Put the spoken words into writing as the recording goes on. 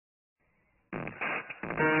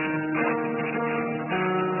It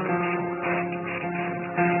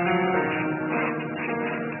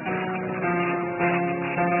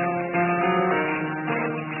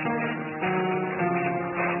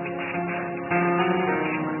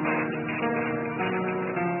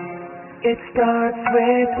starts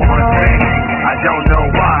with one thing, I don't know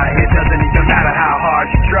why. It doesn't even matter how hard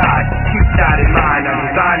you try. Keep that in mind. I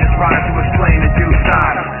designed this rhyme to explain the due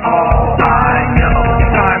time. All I know,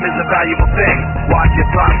 time is a valuable thing. Watch it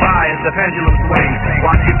fly by as the pendulum swings.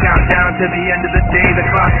 Watch you count down to the end of the day. The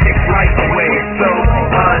clock ticks right away. It's so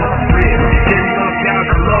unreal. Then look down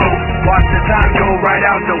below. Watch the time go right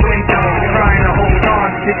out the window. Trying to hold on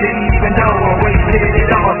to didn't